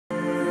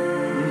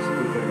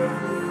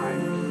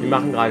Wir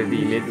machen gerade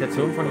die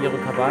Meditation von Jeru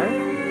Kabbal.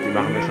 Die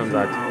machen wir schon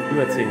seit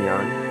über 10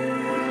 Jahren.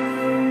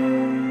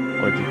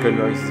 Und die können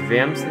wir euch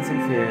wärmstens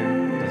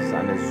empfehlen. Das ist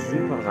eine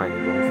super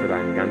Reinigung für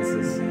dein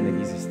ganzes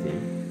Energiesystem.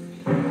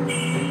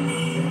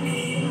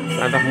 Es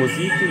ist einfach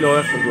Musik, die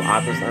läuft und du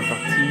atmest einfach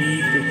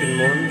tief durch den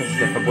Mund. Das ist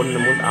der verbundene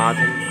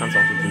Mundatem. Du kannst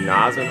auch durch die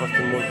Nase und aus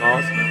dem Mund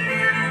raus.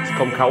 Es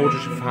kommen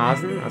chaotische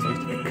Phasen, also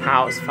richtige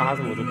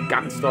Chaosphasen, wo du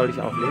ganz doll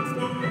dich auflädst.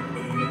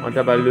 Und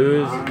dabei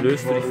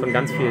löst du dich von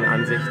ganz vielen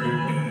Ansichten.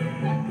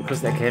 Du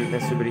kriegst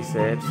Erkenntnis über dich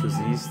selbst. Du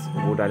siehst,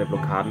 wo deine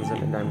Blockaden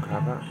sind in deinem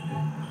Körper,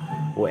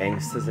 wo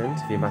Ängste sind.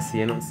 Wir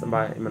massieren uns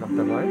dabei immer noch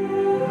dabei.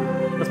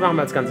 Das machen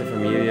wir als ganze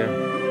Familie.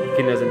 Die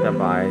Kinder sind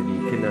dabei,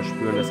 die Kinder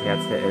spüren das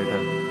Herz der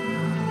Eltern.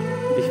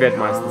 Ich werde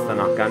meistens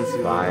danach ganz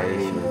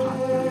weich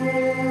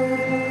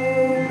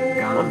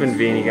und bin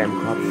weniger im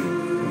Kopf,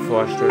 in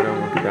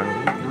Vorstellungen und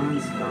Gedanken.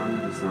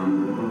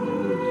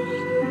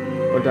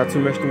 Und dazu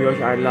möchten wir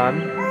euch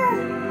einladen,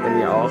 wenn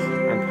ihr auch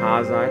ein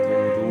Paar seid,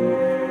 wenn du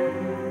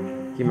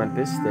jemand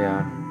bist,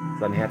 der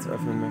sein Herz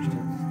öffnen möchte,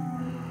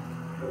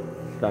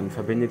 dann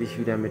verbinde dich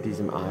wieder mit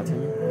diesem Atem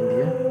in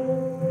dir.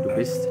 Du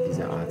bist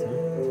dieser Atem.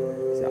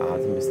 Dieser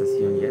Atem ist das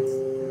Hier und Jetzt.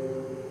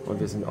 Und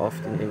wir sind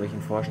oft in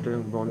irgendwelchen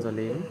Vorstellungen über unser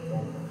Leben.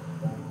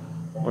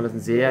 Und es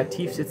sind sehr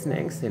tief sitzende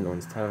Ängste in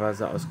uns,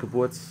 teilweise aus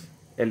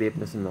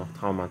Geburtserlebnissen noch,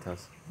 Traumata,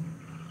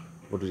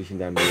 wo du dich in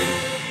deinem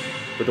Leben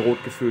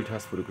bedroht gefühlt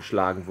hast, wo du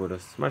geschlagen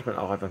wurdest. Manchmal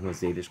auch einfach nur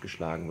seelisch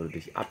geschlagen, wo du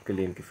dich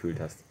abgelehnt gefühlt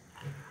hast.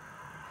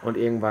 Und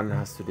irgendwann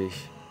hast du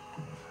dich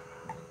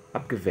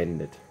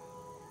abgewendet.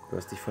 Du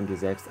hast dich von dir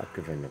selbst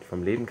abgewendet.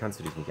 Vom Leben kannst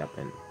du dich nicht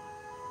abwenden.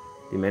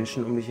 Die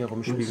Menschen um dich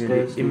herum spiegeln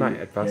dir immer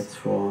etwas.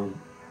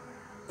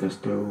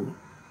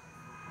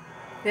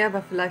 Ja,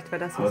 aber vielleicht war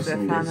das, was du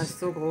erfahren hast,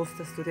 so groß,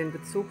 dass du den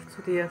Bezug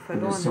zu dir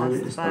verloren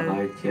hast,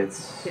 weil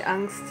die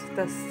Angst,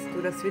 dass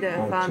du das wieder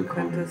erfahren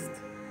könntest,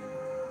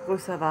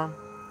 größer war,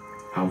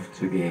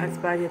 als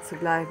bei dir zu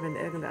bleiben in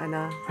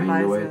irgendeiner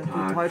Weise.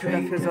 Und heute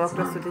dafür sorgt,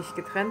 dass du dich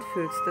getrennt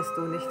fühlst, dass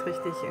du nicht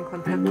richtig in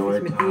Kontakt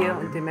dich mit dir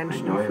und den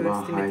Menschen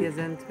fühlst, die mit dir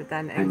sind, mit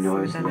deinen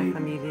Ängsten, mit deiner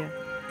Familie.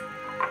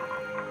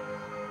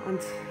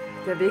 Und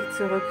der Weg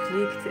zurück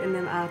liegt in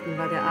dem Atem,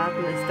 weil der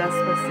Atem ist das,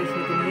 was dich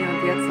mit dem Hier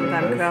und Jetzt und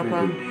deinem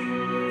Körper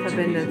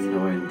verbindet.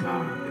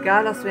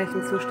 Egal aus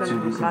welchem Zustand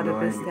du gerade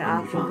bist, der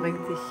Atem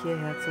bringt dich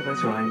hierher zurück.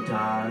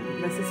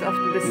 Das ist oft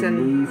ein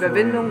bisschen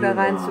Überwindung, da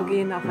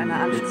reinzugehen, auch eine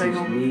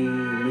Anstrengung.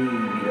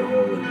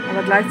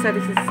 Aber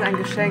gleichzeitig ist es ein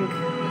Geschenk,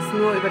 es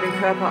nur über den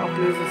Körper auch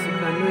lösen zu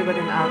können, nur über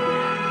den Atem.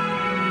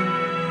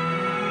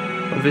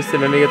 Und wisst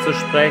ihr, wenn wir jetzt so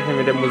sprechen,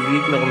 mit der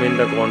Musik noch im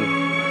Hintergrund,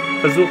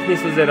 versucht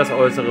nicht so sehr das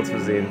Äußere zu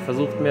sehen,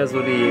 versucht mehr so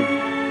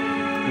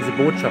diese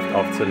Botschaft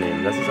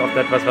aufzunehmen. Das ist oft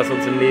etwas, was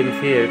uns im Leben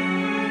fehlt.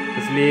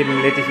 Das Leben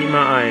lädt dich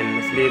immer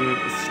ein, das Leben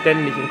ist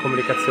ständig in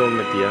Kommunikation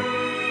mit dir.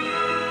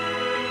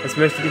 Es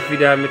möchte dich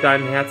wieder mit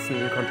deinem Herzen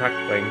in Kontakt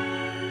bringen.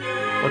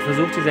 Und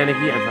versuch diese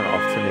Energie einfach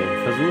aufzunehmen,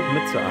 versuch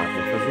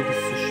mitzuatmen, versuch es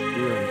zu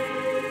spüren.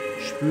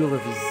 Spüre,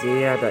 wie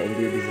sehr da in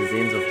dir diese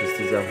Sehnsucht ist,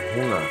 dieser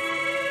Hunger,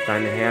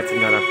 dein Herz in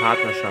deiner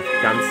Partnerschaft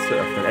ganz zu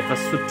öffnen, etwas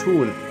zu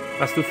tun,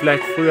 was du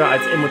vielleicht früher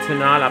als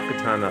emotional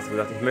abgetan hast. Du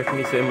sagst, ich möchte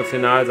nicht so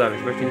emotional sein,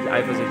 ich möchte nicht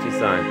eifersüchtig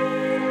sein.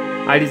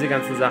 All diese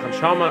ganzen Sachen.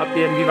 Schau mal,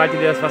 inwieweit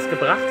dir das was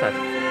gebracht hat.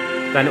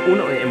 Deine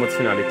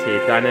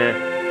Unemotionalität, deine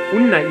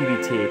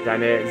Unnaivität,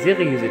 deine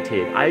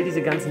Seriosität, all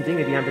diese ganzen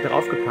Dinge, die haben wir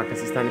draufgepackt.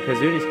 Das ist deine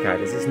Persönlichkeit,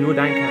 das ist nur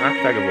dein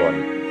Charakter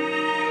geworden.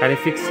 Deine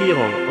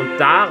Fixierung. Und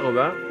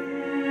darüber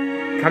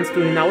kannst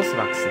du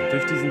hinauswachsen,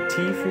 durch diesen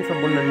tiefen,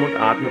 verbundenen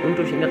Mundatmen und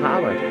durch innere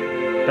Arbeit.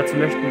 Dazu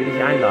möchten wir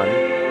dich einladen.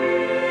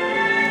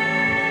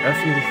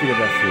 Öffne dich wieder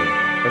dafür.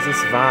 Es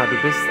ist wahr, du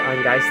bist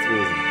ein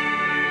Geistwesen.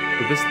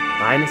 Du bist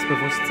reines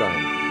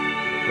Bewusstsein.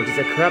 Und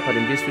dieser Körper,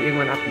 den wirst du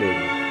irgendwann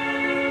ablegen.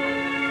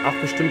 Auch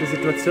bestimmte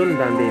Situationen in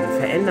deinem Leben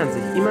verändern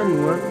sich immer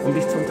nur, um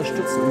dich zu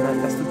unterstützen,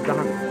 dass du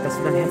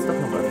dein Herz doch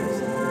noch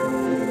öffnest.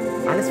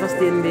 Alles, was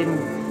dir im Leben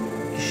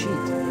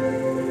geschieht,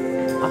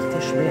 auch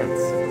der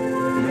Schmerz,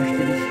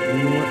 möchte dich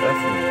nur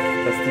öffnen,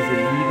 dass diese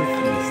Liebe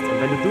fließt. Und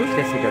wenn du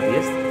durchlässiger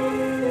wirst,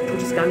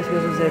 tut es gar nicht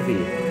mehr so sehr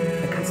weh.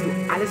 Dann kannst du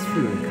alles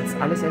fühlen, kannst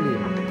alles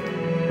erleben.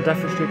 Und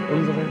dafür steht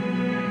unsere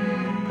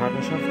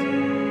Partnerschaft.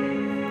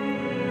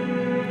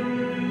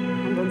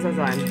 Und unser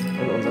Sein.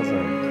 Und unser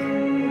Sein.